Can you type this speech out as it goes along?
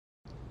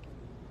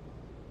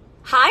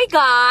Hi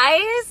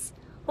guys,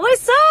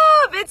 what's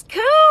up? It's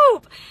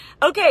Coop.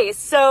 Okay,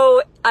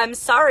 so I'm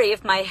sorry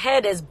if my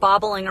head is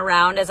bobbling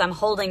around as I'm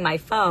holding my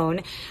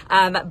phone,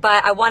 but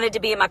I wanted to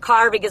be in my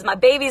car because my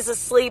baby's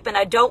asleep and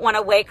I don't want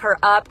to wake her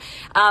up.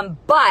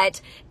 But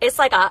it's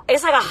like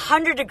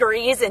 100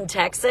 degrees in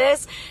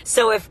Texas,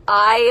 so if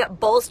I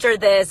bolster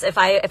this, if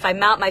I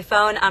mount my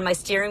phone on my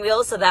steering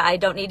wheel so that I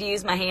don't need to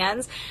use my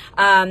hands,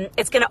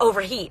 it's gonna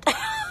overheat.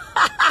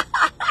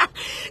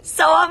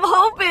 So I'm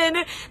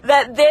hoping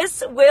that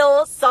this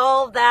will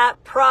solve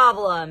that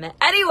problem.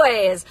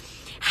 Anyways,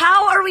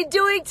 how are we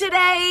doing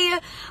today?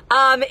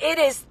 It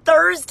is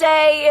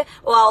Thursday.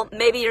 Well,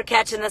 maybe you're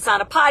catching this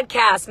on a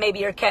podcast. Maybe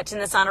you're catching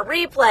this on a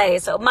replay,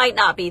 so it might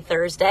not be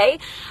Thursday.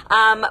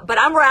 But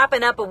I'm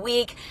wrapping up a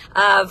week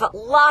of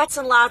lots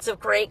and lots of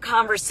great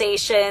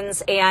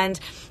conversations. And,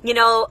 you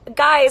know,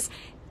 guys,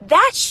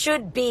 that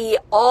should be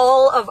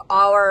all of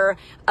our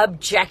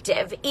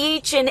objective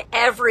each and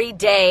every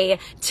day,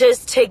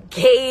 just to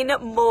gain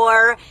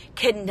more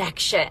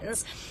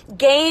connections,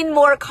 gain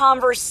more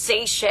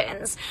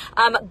conversations,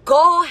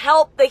 go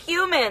help the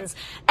humans.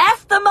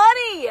 F the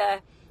money.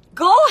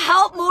 Go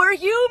help more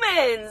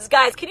humans.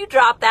 Guys, can you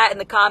drop that in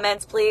the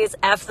comments, please?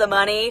 F the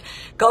money.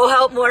 Go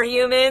help more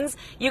humans.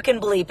 You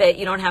can bleep it.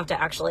 You don't have to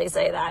actually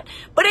say that.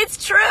 But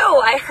it's true.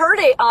 I heard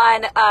it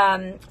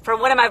on from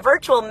one of my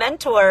virtual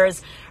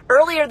mentors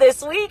earlier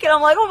this week, and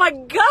I'm like, oh my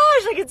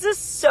gosh, like it's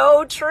just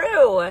so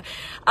true.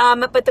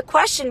 But the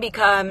question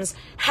becomes,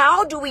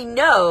 how do we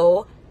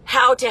know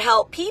how to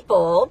help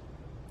people?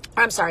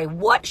 Or, I'm sorry,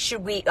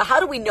 how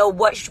do we know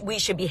what we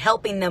should be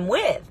helping them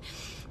with,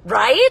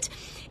 right?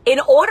 In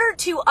order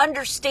to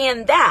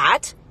understand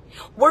that,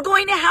 we're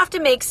going to have to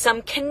make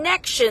some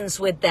connections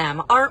with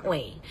them, aren't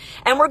we?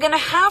 And we're going to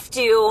have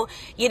to,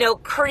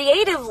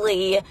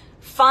 creatively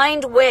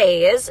find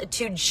ways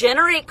to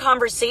generate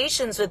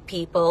conversations with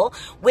people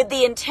with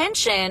the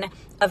intention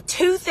of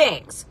two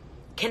things: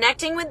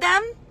 connecting with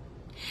them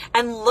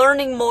and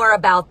learning more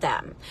about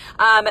them.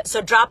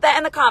 So drop that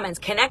in the comments.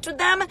 Connect with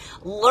them,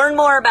 learn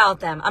more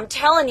about them. I'm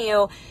telling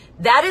you,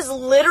 that is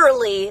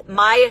literally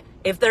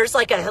if there's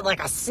like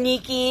a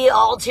sneaky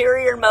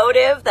ulterior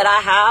motive that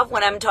I have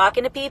when I'm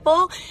talking to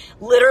people,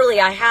 literally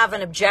I have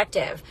an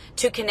objective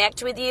to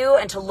connect with you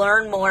and to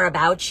learn more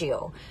about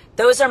you.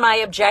 Those are my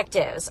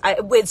objectives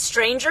with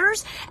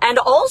strangers, and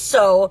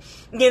also,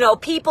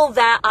 people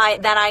that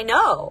I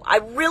know. I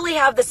really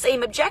have the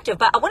same objective,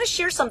 but I want to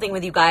share something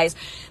with you guys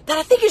that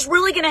I think is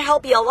really going to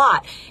help you a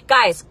lot.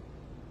 Guys,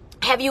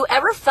 have you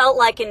ever felt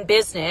like in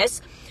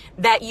business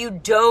that you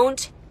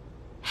don't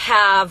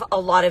have a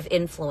lot of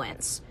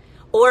influence,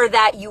 or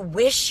that you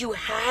wish you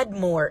had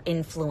more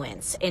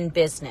influence in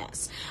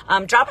business?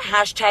 Drop a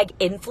hashtag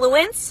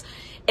influence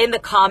in the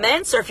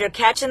comments, or if you're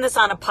catching this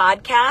on a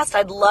podcast,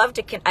 I'd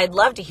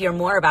love to hear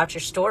more about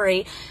your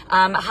story.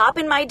 Hop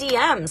in my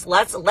DMs.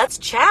 Let's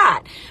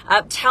chat.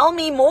 Tell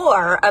me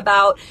more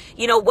about,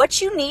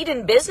 what you need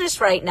in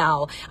business right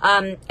now.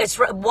 It's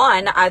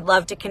one, I'd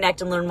love to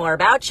connect and learn more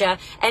about you.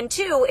 And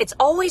two, it's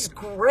always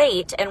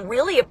great and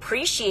really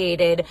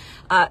appreciated,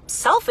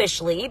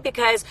 selfishly,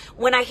 because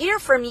when I hear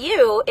from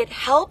you, it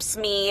helps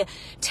me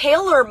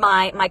tailor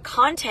my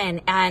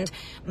content and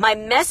my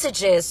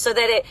messages so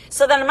that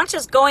I'm not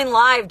just going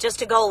live just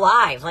to go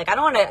live. Like, I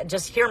don't want to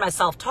just hear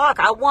myself talk.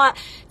 I want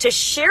to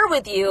share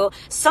with you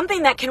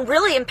something that can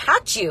really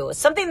impact you,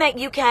 something that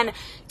you can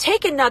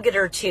take a nugget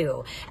or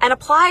two and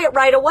apply it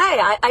right away.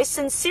 I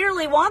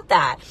sincerely want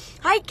that.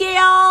 Hi,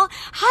 Gail.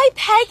 Hi,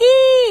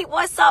 Peggy.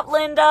 What's up,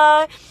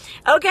 Linda?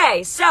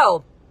 Okay,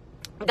 so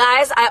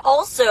guys,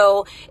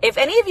 if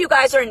any of you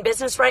guys are in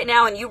business right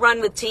now and you run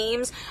with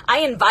teams, I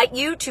invite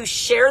you to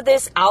share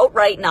this out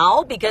right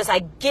now, because I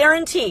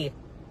guarantee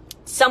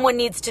someone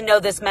needs to know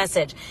this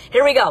message.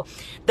 Here we go.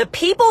 The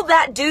people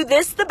that do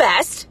this the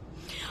best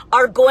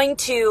are going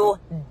to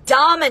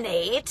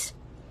dominate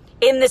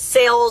in the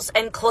sales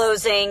and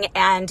closing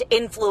and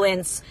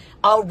influence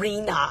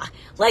arena,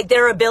 like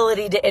their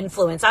ability to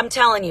influence. I'm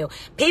telling you,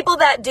 people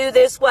that do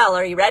this well,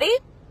 are you ready?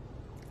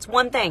 It's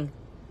one thing.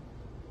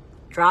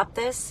 Drop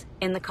this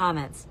in the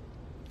comments.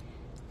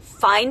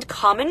 Find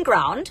common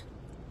ground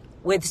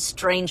with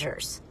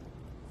strangers.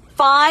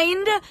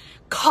 Find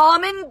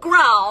common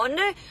ground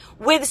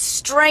with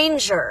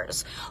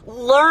strangers.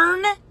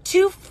 Learn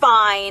to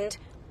find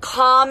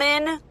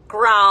common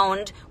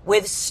ground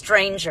with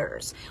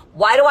strangers.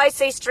 Why do I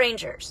say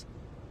strangers?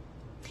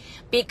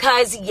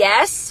 Because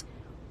yes,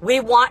 we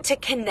want to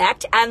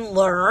connect and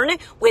learn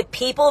with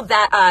people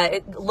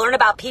that learn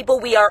about people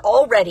we are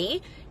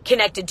already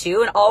connected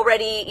to and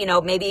already,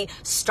 maybe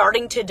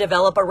starting to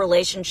develop a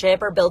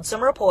relationship or build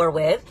some rapport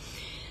with.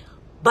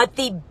 But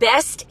the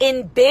best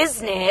in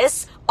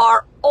business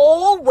are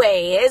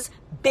always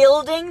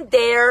building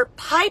their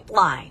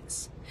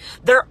pipelines.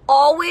 They're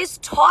always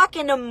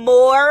talking to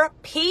more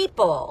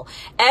people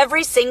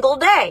every single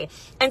day.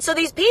 And so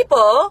these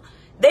people,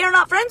 they are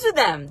not friends with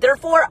them.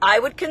 Therefore, I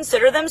would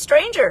consider them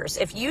strangers.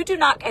 If you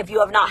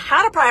have not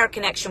had a prior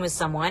connection with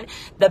someone,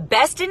 the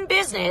best in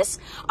business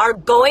are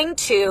going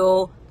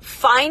to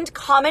find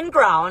common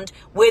ground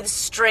with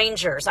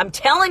strangers. I'm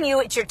telling you,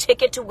 it's your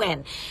ticket to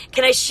win.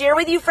 Can I share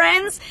with you,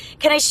 friends?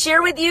 Can I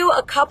share with you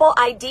a couple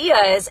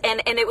ideas?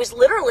 And it was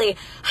literally,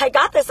 I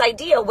got this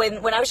idea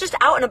when I was just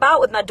out and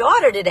about with my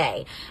daughter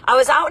today. I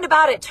was out and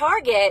about at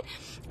Target,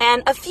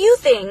 and a few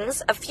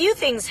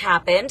things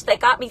happened that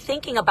got me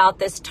thinking about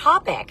this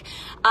topic.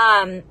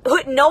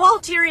 No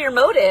ulterior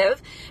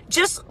motive,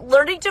 just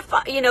learning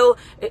to,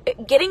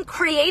 getting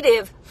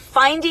creative,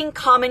 finding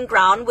common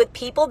ground with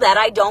people that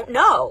I don't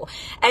know.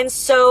 And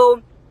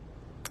so,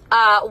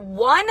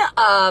 one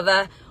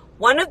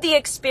of the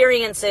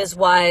experiences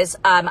was,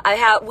 my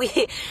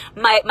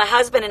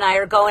husband and I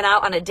are going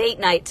out on a date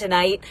night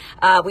tonight.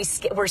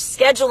 We're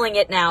scheduling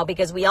it now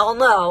because we all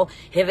know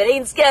if it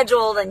ain't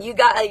scheduled and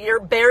you're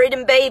buried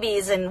in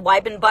babies and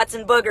wiping butts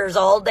and boogers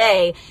all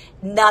day,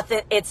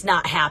 it's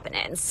not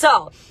happening.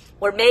 So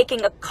we're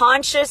making a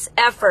conscious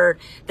effort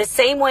the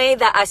same way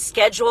that I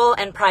schedule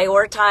and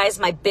prioritize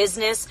my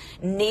business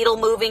needle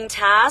moving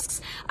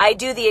tasks. I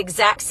do the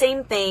exact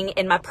same thing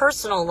in my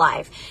personal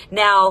life.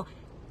 Now,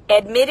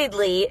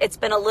 admittedly, it's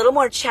been a little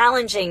more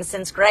challenging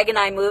since Greg and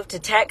I moved to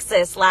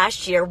Texas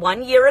last year,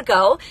 1 year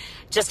ago.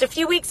 Just a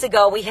few weeks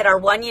ago, we hit our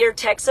 1 year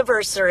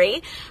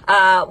Texiversary.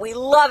 We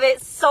love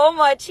it so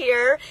much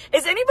here.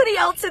 Is anybody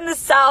else in the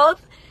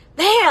South?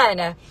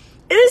 Man,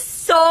 it is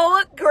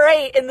so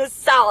great in the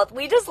South.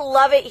 We just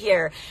love it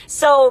here.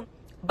 So,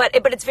 but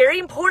it's very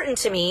important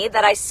to me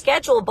that I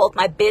schedule both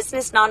my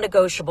business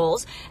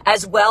non-negotiables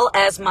as well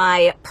as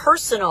my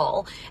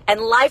personal and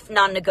life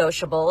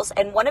non-negotiables.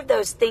 And one of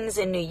those things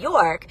in New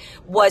York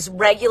was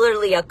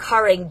regularly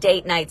occurring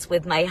date nights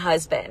with my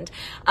husband.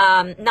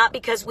 Not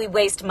because we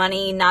waste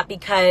money, not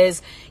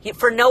because,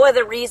 for no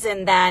other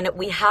reason than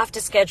we have to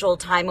schedule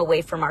time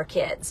away from our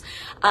kids.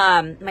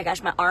 My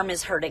gosh, my arm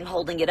is hurting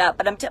holding it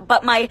up,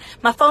 but my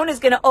phone is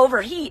going to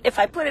overheat if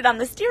I put it on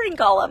the steering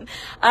column.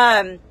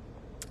 I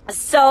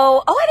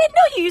didn't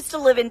know you used to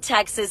live in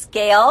Texas,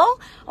 Gail.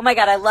 Oh my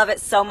God, I love it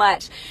so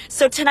much.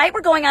 So tonight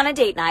we're going on a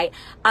date night.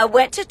 I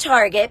went to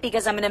Target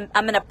because I'm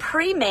gonna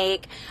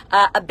pre-make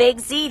a big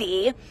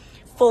ziti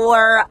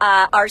for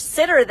our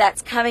sitter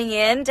that's coming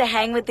in to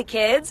hang with the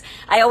kids.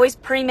 I always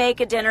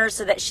pre-make a dinner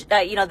so that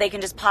they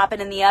can just pop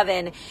it in the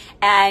oven.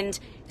 And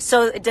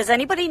so, does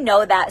anybody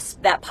know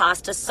that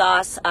pasta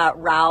sauce,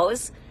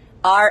 Rouse,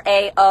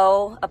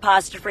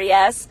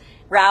 RAO''S?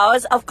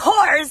 Rouse, of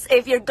course,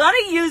 if you're going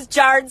to use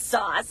jarred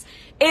sauce,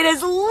 it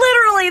is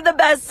literally the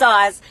best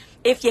sauce.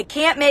 If you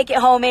can't make it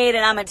homemade,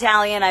 and I'm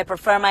Italian, I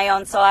prefer my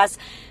own sauce.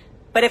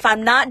 But if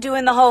I'm not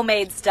doing the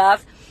homemade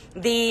stuff,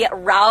 the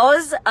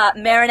Rouse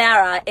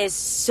marinara is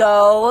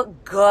so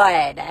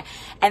good.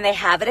 And they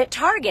have it at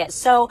Target.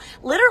 So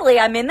literally,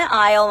 I'm in the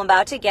aisle, I'm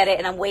about to get it,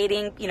 and I'm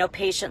waiting,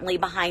 patiently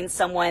behind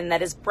someone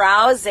that is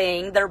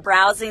browsing. They're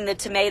browsing the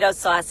tomato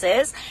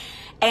sauces.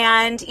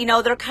 And,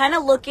 they're kind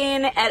of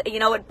looking at,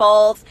 at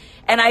both.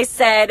 And I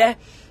said,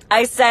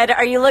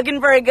 are you looking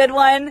for a good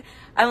one?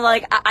 I'm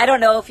like, I don't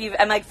know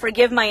I'm like,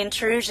 forgive my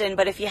intrusion,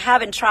 but if you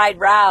haven't tried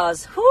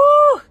Rouse,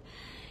 whoo,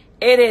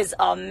 it is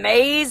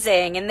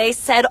amazing. And they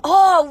said,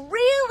 oh,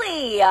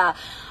 really?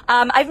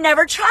 I've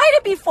never tried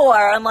it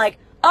before. I'm like,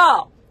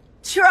 oh,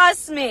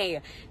 trust me.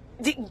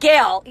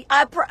 Gail,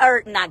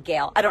 not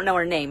Gail, I don't know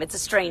her name, it's a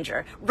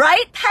stranger.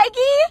 Right, Peggy?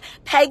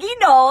 Peggy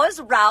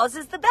knows Rouse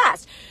is the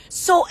best.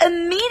 So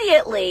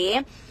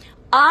immediately,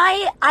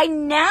 I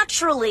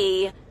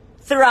naturally,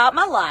 throughout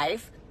my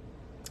life,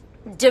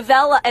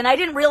 develop, and I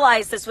didn't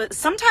realize this was,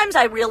 sometimes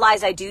I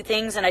realize I do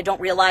things and I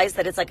don't realize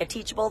that it's like a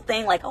teachable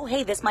thing, like, oh,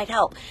 hey, this might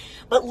help.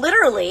 But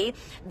literally,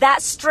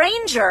 that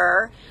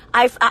stranger,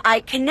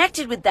 I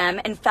connected with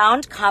them and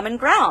found common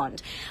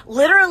ground.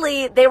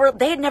 Literally, they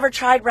had never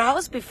tried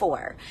Rouse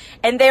before.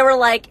 And they were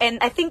like, and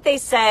I think they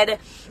said,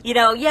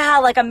 yeah,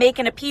 like I'm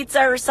making a pizza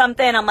or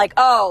something. I'm like,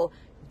 oh,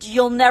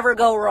 you'll never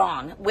go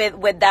wrong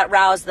with that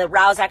Rouse. The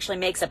Rouse actually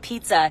makes a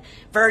pizza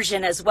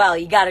version as well.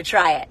 You got to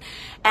try it.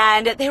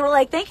 And they were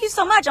like, thank you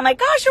so much. I'm like,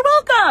 gosh, you're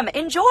welcome.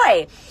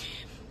 Enjoy.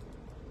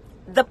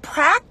 The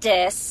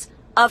practice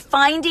of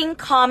finding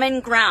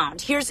common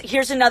ground.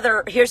 Here's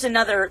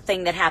another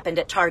thing that happened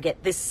at Target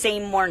this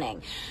same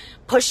morning.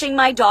 Pushing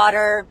my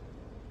daughter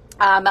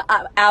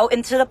out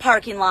into the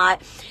parking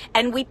lot,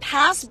 and we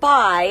passed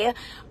by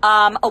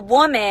a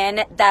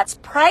woman that's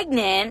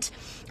pregnant.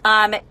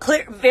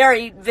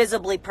 Very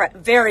visibly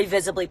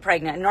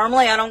pregnant.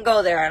 Normally I don't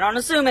go there. I don't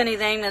assume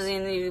anything.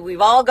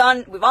 We've all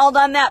done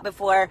that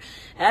before.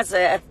 That's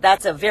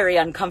a very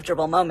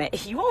uncomfortable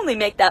moment. You only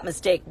make that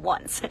mistake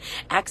once,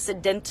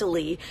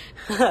 accidentally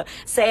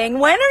saying,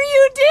 when are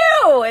you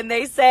due? And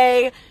they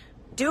say,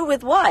 due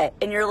with what?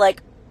 And you're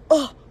like,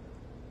 oh,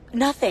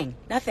 nothing.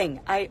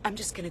 I'm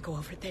just going to go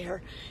over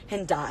there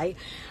and die.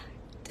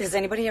 Has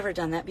anybody ever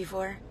done that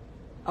before?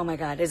 Oh my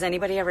God, has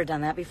anybody ever done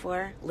that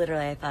before?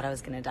 Literally, I thought I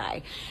was going to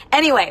die.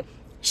 Anyway,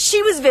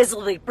 she was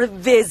visibly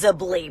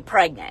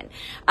pregnant.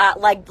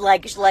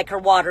 Like her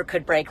water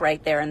could break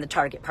right there in the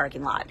Target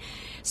parking lot.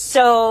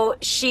 So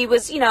she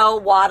was,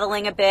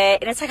 waddling a bit,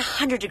 and it's like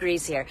 100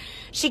 degrees here.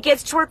 She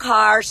gets to her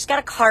car, she's got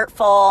a cart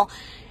full,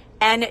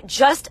 And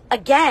just,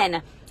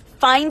 again,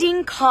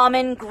 finding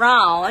common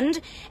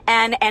ground.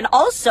 And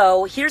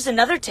also, here's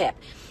another tip.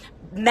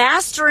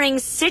 Mastering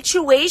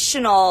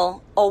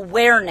situational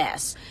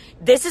awareness.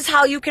 This is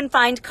how you can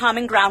find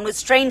common ground with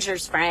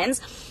strangers,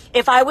 friends.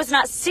 If I was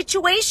not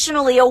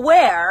situationally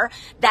aware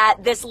that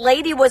this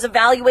lady was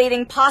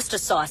evaluating pasta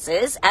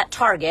sauces at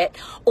Target,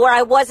 or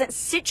I wasn't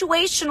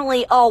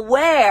situationally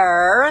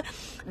aware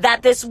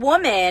that this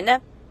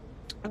woman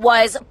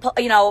was,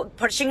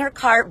 pushing her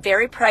cart,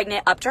 very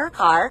pregnant, up to her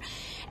car,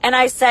 and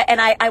I said,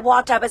 and I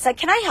walked up and said,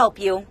 can I help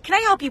you? Can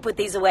I help you put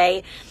these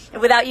away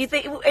without you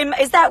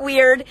is that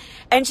weird?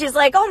 And she's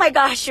like, oh my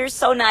gosh, you're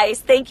so nice.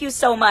 Thank you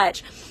so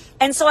much.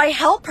 And so I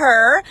help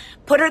her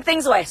put her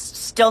things away.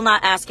 Still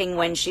not asking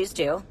when she's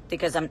due,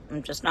 because I'm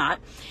just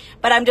not.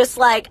 But I'm just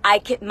like,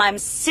 I'm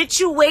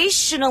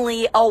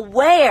situationally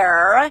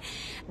aware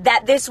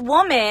that this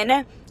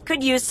woman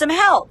could use some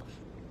help.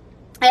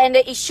 And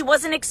she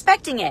wasn't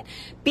expecting it.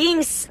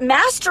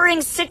 Mastering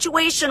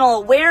situational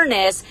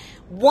awareness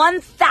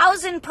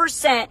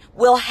 1000%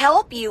 will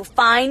help you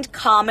find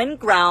common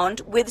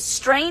ground with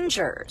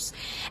strangers.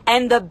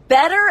 And the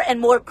better and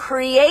more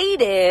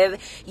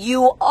creative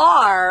you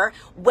are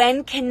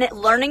when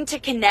learning to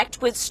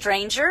connect with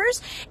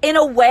strangers in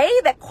a way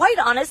that, quite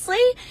honestly,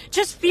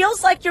 just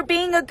feels like you're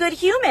being a good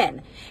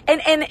human.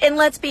 And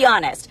let's be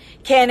honest.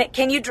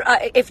 Can you,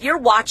 if you're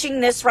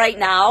watching this right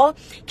now,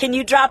 can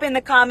you drop in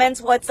the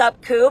comments, what's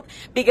up, Coop?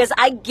 Because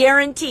I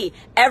guarantee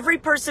every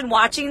person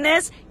watching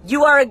this,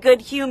 you are a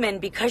good human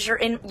because you're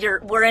in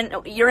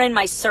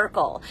my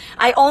circle.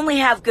 I only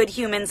have good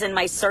humans in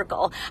my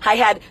circle. I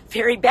had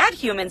very bad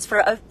humans for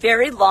a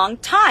very long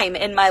time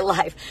in my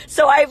life.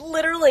 So I've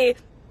literally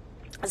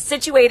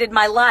situated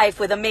my life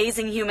with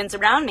amazing humans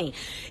around me.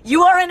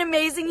 You are an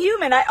amazing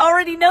human. I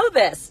already know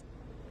this.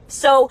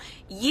 So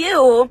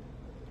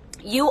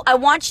I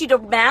want you to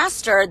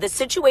master the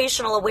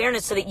situational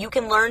awareness so that you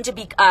can learn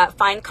to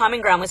find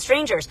common ground with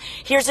strangers.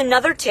 Here's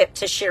another tip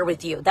to share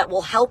with you that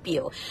will help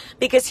you.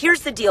 Because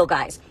here's the deal,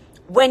 guys.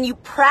 When you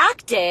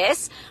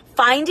practice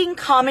finding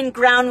common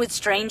ground with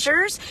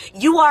strangers,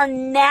 you are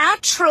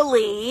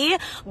naturally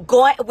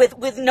going,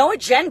 with no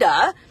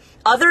agenda,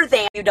 other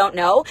than you don't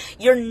know,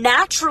 you're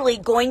naturally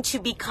going to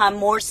become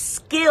more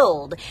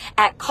skilled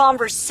at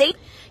conversation.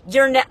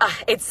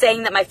 It's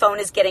saying that my phone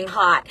is getting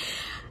hot.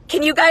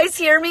 Can you guys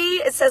hear me?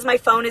 It says my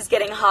phone is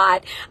getting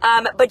hot.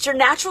 But you're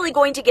naturally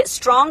going to get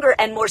stronger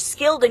and more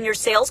skilled in your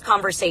sales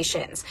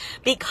conversations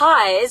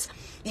because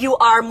you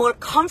are more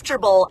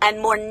comfortable and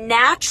more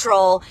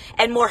natural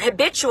and more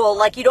habitual.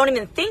 Like you don't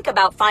even think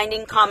about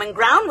finding common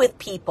ground with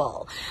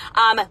people.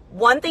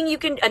 Another thing you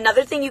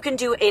can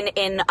do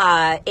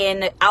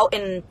out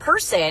in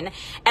person,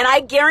 and I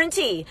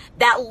guarantee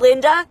that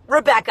Linda,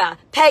 Rebecca,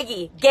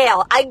 Peggy,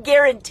 Gail, I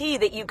guarantee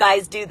that you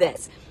guys do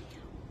this.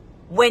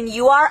 When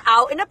you are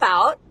out and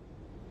about,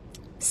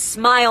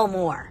 smile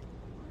more.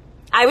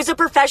 I was a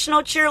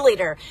professional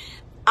cheerleader.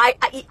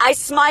 I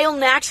smile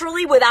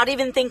naturally without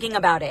even thinking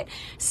about it.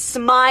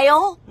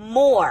 Smile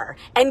more.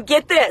 And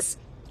get this,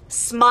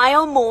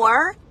 smile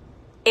more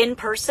in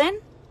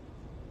person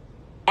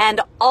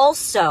and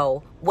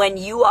also when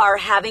you are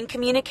having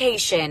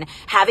communication,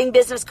 having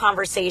business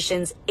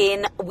conversations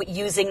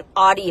using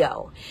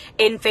audio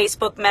in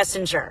Facebook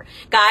Messenger.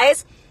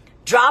 Guys,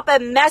 drop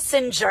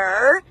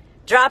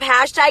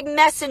hashtag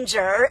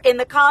Messenger in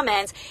the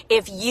comments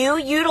if you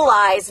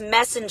utilize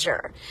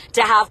Messenger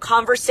to have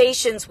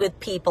conversations with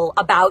people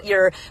about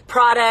your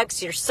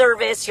products, your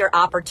service, your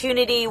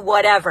opportunity,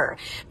 whatever.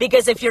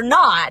 Because if you're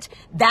not,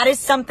 that is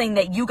something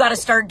that you got to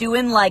start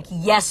doing like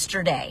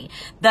yesterday.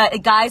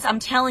 Guys, I'm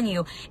telling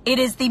you, it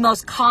is the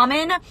most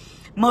common,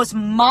 most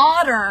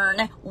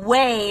modern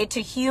way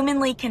to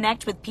humanly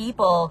connect with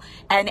people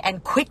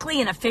and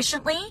quickly and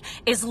efficiently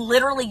is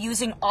literally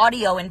using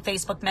audio in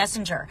Facebook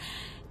Messenger.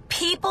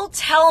 People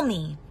tell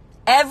me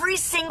every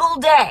single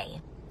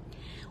day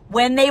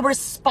when they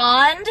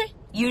respond,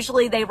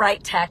 usually they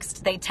write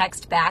text, they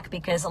text back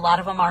because a lot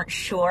of them aren't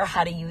sure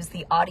how to use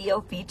the audio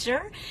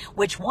feature,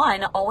 which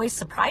one always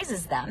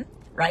surprises them,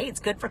 right? It's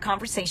good for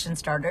conversation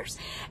starters.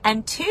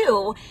 And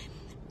two,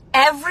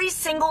 every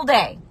single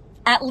day,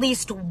 at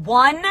least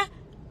one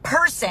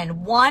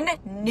person, one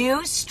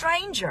new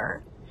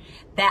stranger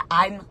that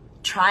I'm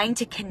trying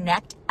to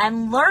connect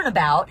and learn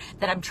about,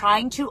 that I'm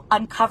trying to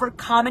uncover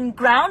common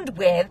ground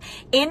with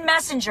in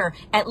Messenger,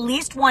 at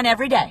least one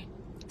every day,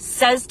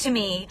 says to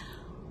me,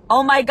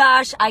 oh my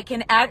gosh, I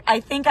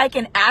think I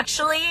can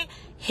actually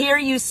hear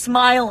you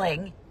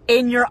smiling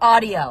in your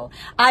audio.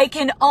 I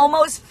can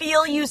almost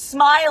feel you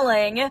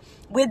smiling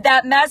with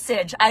that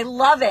message. I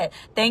love it.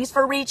 Thanks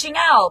for reaching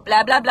out,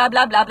 blah, blah, blah,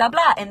 blah, blah, blah,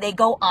 blah. And they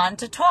go on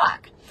to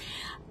talk.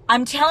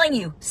 I'm telling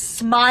you,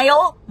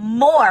 smile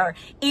more.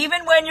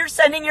 Even when you're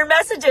sending your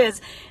messages,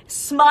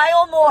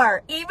 smile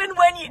more. Even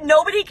when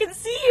nobody can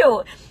see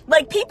you.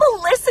 Like people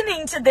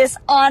listening to this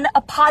on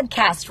a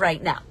podcast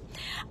right now.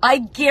 I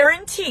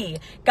guarantee,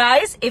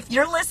 guys, if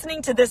you're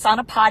listening to this on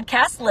a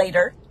podcast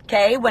later,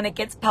 okay, when it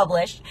gets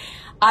published,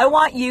 I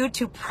want you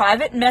to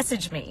private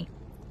message me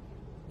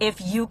if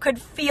you could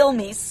feel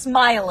me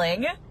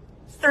smiling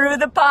through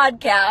the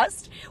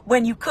podcast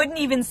when you couldn't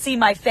even see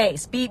my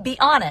face. Be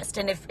honest.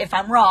 And if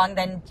I'm wrong,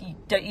 then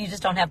you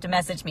just don't have to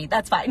message me.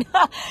 That's fine.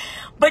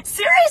 But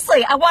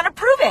seriously, I want to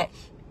prove it.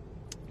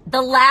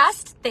 The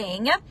last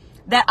thing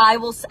that I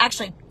will,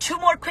 actually, 2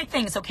 more quick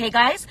things, okay,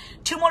 guys?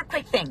 2 more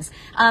quick things.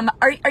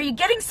 Are you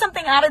getting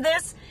something out of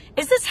this?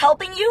 Is this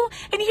helping you?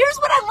 And here's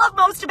what I love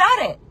most about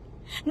it.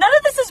 None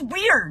of this is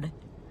weird.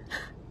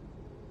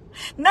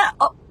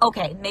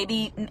 Okay,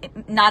 maybe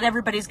not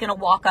everybody's going to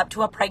walk up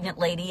to a pregnant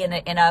lady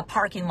in a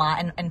parking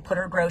lot and put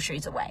her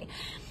groceries away.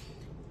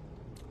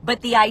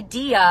 But the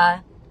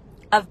idea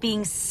of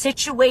being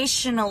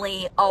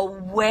situationally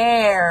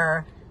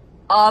aware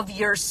of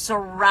your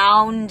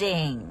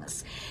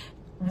surroundings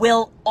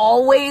will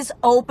always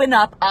open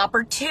up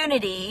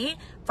opportunity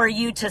for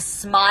you to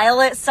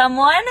smile at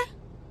someone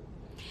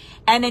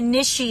and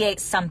initiate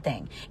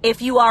something.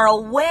 If you are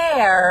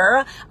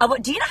aware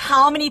of, do you know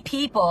how many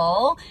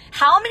people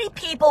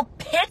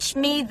pitch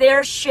me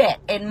their shit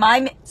in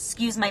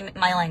excuse my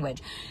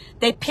language.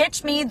 They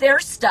pitch me their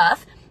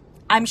stuff.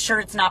 I'm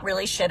sure it's not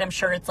really shit. I'm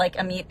sure it's like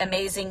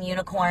amazing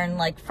unicorn,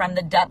 like from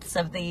the depths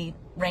of the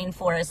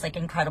rainforest, like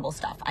incredible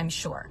stuff. I'm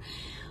sure.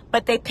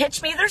 But they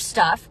pitch me their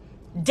stuff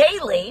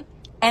daily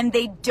and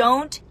they're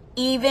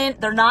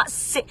not,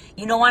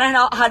 you don't want to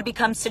know how to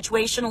become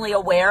situationally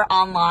aware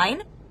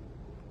online?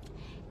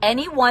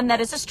 Anyone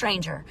that is a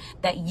stranger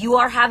that you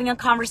are having a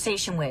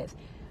conversation with,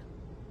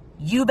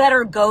 you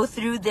better go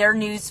through their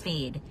news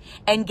feed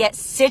and get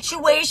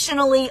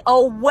situationally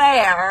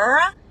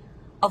aware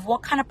of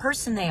what kind of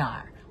person they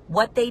are,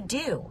 what they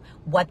do,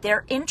 what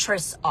their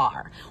interests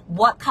are,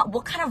 what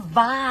kind of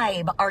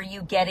vibe are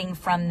you getting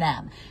from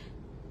them.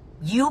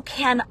 You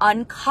can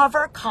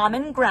uncover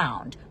common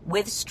ground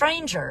with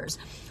strangers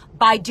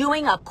by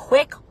doing a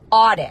quick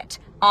audit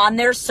on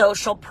their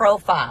social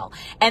profile.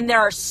 And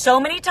there are so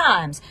many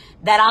times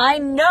that I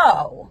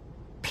know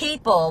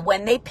people,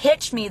 when they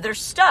pitch me their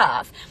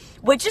stuff,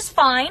 which is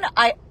fine.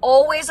 I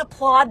always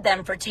applaud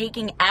them for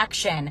taking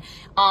action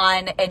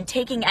and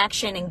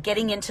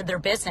getting into their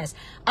business.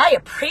 I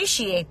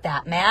appreciate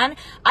that, man.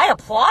 I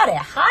applaud it.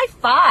 High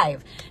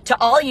five to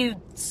all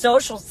you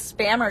social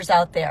spammers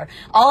out there.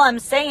 All I'm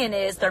saying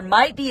is there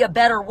might be a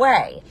better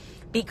way.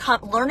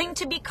 Learning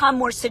to become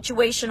more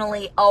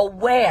situationally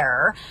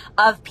aware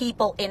of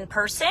people in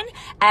person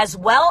as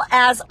well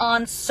as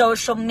on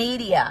social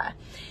media.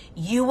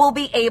 You will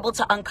be able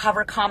to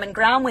uncover common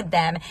ground with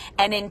them,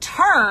 and in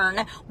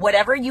turn,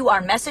 whatever you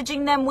are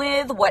messaging them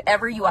with,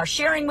 whatever you are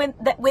sharing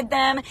with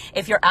them,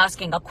 if you're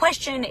asking a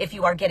question, if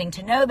you are getting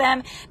to know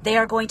them, they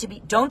are going to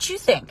be, don't you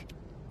think,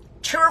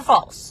 true or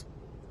false,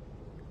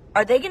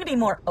 are they going to be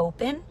more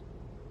open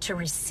to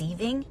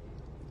receiving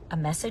a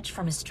message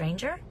from a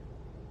stranger?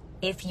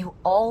 If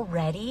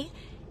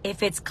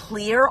it's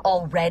clear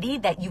already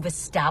that you've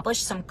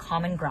established some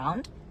common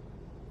ground?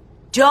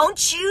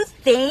 Don't you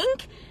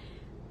think?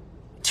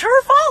 True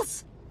or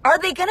false? Are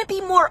they going to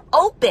be more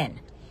open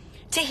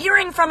to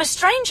hearing from a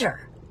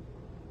stranger?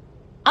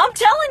 I'm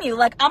telling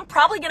you, I'm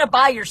probably going to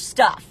buy your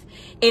stuff.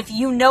 If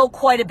you know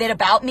quite a bit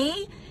about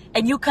me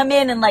and you come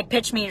in and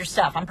pitch me your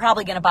stuff, I'm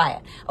probably going to buy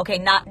it.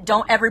 Okay,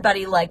 don't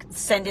everybody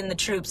send in the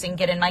troops and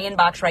get in my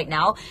inbox right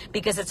now,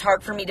 because it's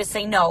hard for me to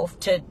say no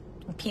to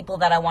people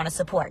that I want to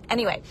support.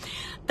 Anyway,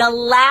 the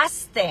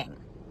last thing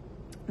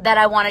that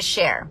I want to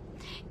share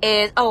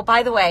is, oh,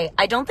 by the way,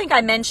 I don't think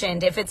I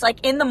mentioned, if it's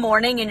in the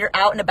morning and you're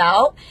out and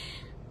about,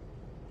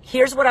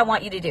 here's what I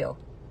want you to do.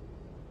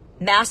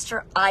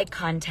 Master eye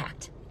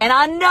contact. And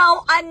I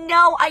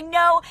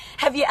know.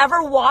 Have you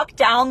ever walked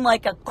down a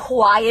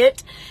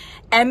quiet,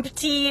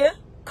 empty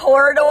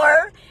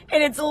corridor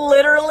and it's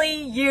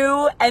literally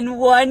you and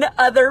one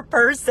other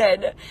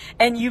person,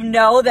 and you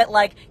know that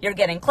you're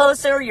getting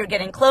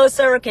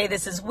closer, okay,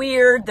 this is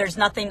weird, there's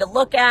nothing to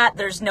look at,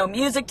 there's no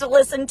music to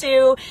listen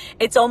to,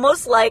 it's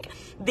almost like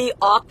the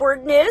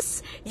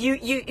awkwardness,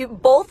 you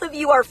both of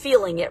you are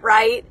feeling it,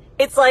 right?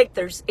 It's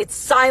it's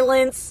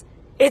silence,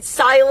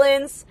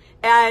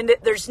 and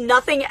there's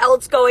nothing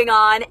else going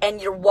on,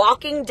 and you're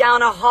walking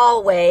down a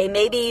hallway,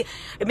 maybe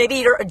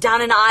you're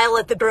down an aisle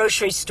at the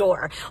grocery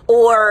store,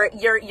 or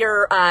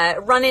you're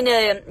running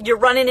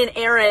an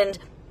errand,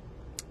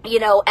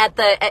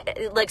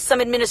 at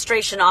some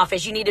administration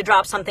office, you need to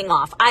drop something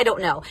off, I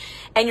don't know,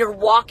 and you're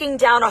walking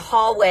down a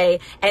hallway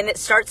and it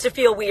starts to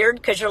feel weird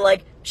because you're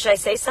should I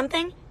say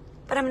something?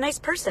 But I'm a nice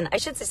person, I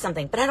should say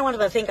something, but I don't want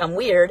them to think I'm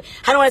weird,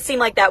 I don't want to seem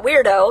like that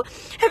weirdo.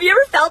 Have you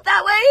ever felt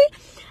that way?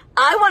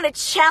 I want to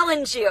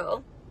challenge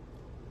you.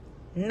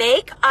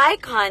 Make eye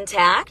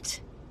contact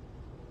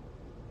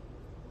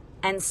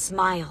and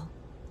smile.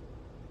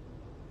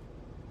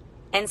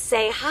 And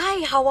say,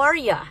 hi, how are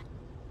you?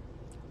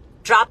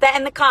 Drop that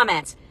in the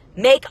comments.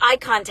 Make eye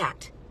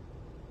contact.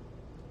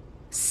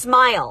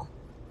 Smile.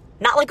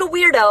 Not like a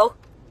weirdo.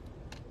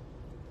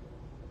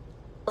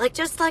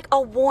 Just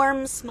a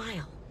warm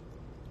smile.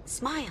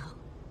 Smile.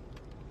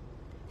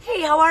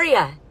 Hey, how are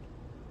you?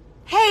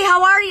 Hey,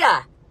 how are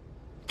you?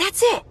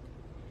 That's it.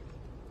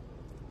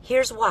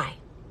 Here's why.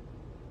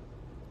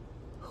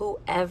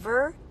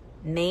 Whoever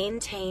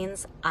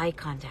maintains eye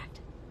contact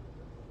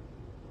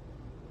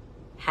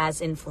has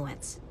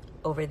influence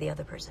over the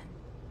other person.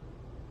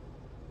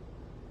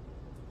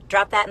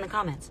 Drop that in the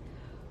comments.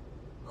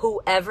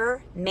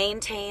 Whoever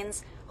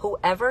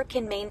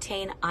can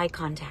maintain eye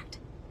contact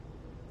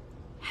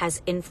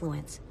has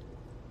influence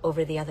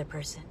over the other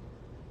person.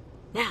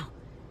 Now,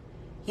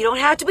 you don't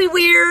have to be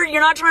weird.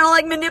 You're not trying to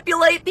like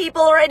manipulate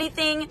people or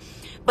anything.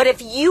 But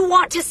if you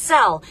want to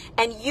sell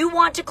and you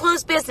want to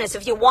close business,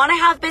 if you want to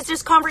have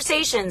business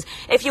conversations,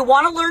 if you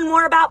want to learn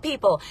more about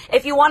people,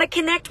 if you want to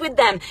connect with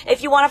them,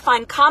 if you want to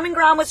find common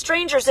ground with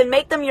strangers and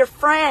make them your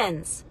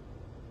friends,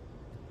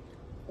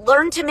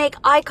 learn to make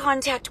eye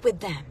contact with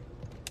them.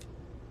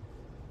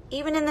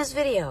 Even in this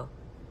video,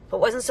 if it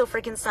wasn't so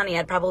freaking sunny,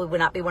 I'd probably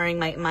would not be wearing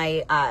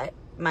my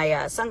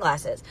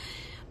sunglasses.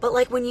 But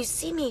like when you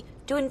see me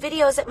doing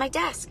videos at my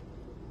desk,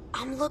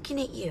 I'm looking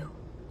at you.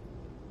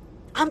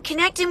 I'm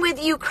connecting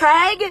with you,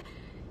 Craig,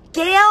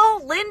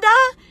 Gail, Linda.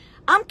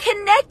 I'm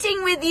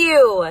connecting with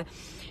you.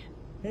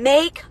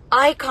 Make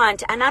eye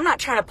contact. And I'm not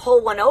trying to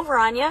pull one over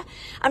on you.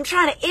 I'm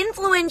trying to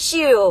influence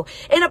you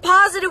in a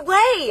positive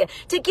way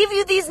to give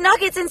you these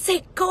nuggets and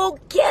say, go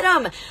get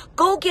them.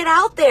 Go get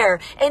out there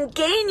and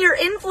gain your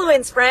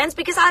influence, friends,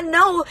 because I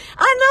know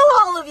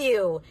all of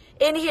you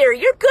in here.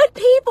 You're good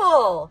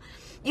people.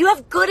 You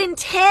have good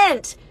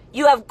intent.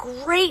 You have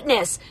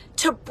greatness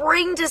to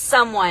bring to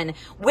someone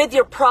with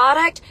your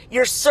product,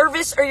 your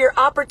service, or your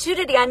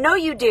opportunity. I know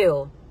you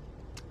do.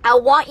 I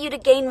want you to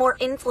gain more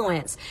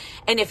influence.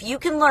 And if you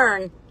can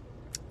learn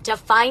to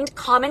find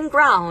common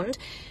ground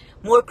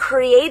more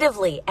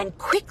creatively and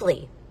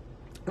quickly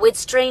with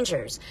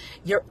strangers,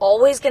 you're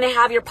always going to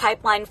have your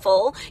pipeline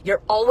full.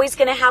 You're always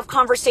going to have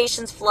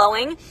conversations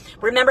flowing.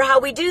 Remember how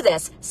we do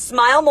this.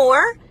 Smile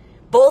more,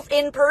 both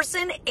in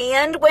person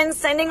and when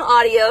sending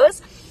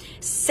audios.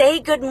 Say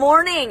good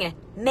morning.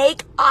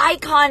 Make eye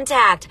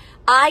contact.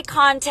 Eye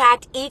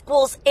contact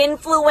equals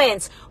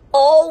influence.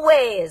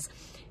 Always.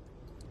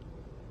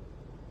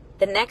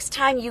 The next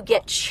time you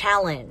get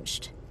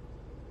challenged,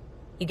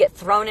 you get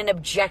thrown an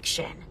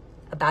objection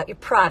about your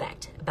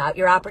product, about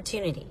your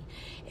opportunity,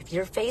 if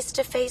you're face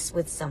to face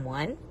with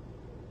someone,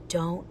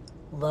 don't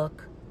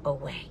look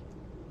away.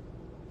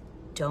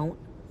 Don't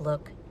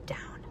look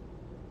down.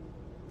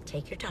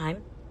 Take your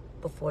time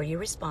before you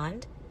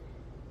respond.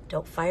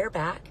 Don't fire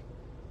back.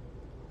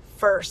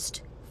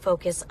 First,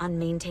 focus on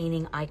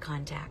maintaining eye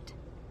contact.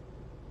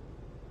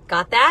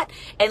 Got that?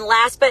 And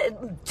last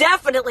but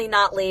definitely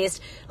not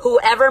least,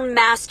 whoever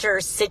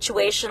masters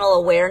situational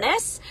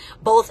awareness,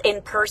 both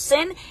in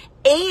person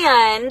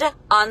and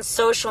on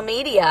social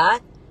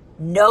media,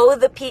 know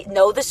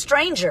the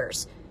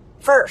strangers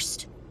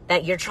first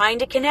that you're trying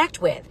to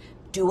connect with.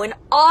 Do an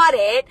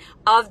audit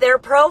of their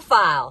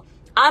profile.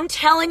 I'm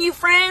telling you,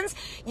 friends,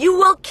 you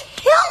will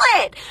kill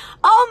it.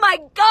 Oh my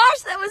gosh,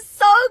 that was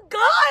so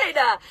good.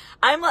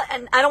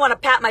 And I don't want to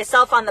pat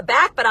myself on the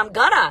back, but I'm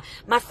gonna.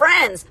 My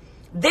friends,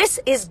 this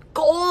is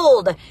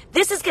gold.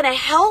 This is going to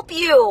help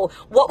you.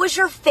 What was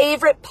your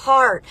favorite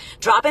part?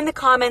 Drop in the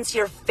comments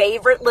your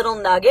favorite little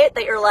nugget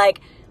that you're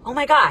like, oh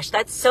my gosh,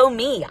 that's so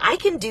me. I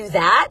can do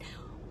that.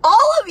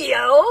 All of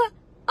you,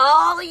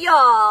 all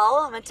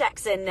y'all, I'm a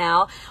Texan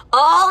now,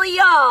 all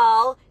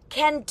y'all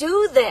can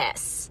do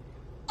this.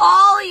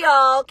 All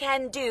y'all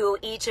can do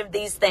each of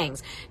these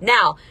things.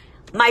 Now,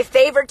 my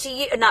favor to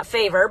you, not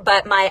favor,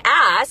 but my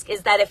ask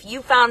is that if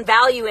you found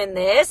value in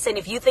this and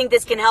if you think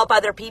this can help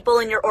other people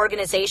in your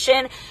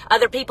organization,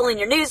 other people in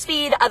your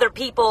newsfeed, other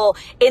people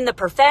in the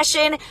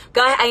profession,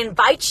 I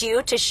invite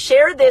you to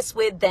share this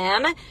with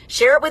them.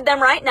 Share it with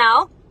them right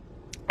now.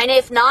 And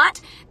if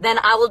not, then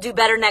I will do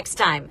better next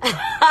time.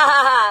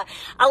 I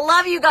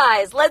love you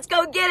guys. Let's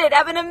go get it.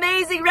 Have an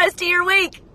amazing rest of your week.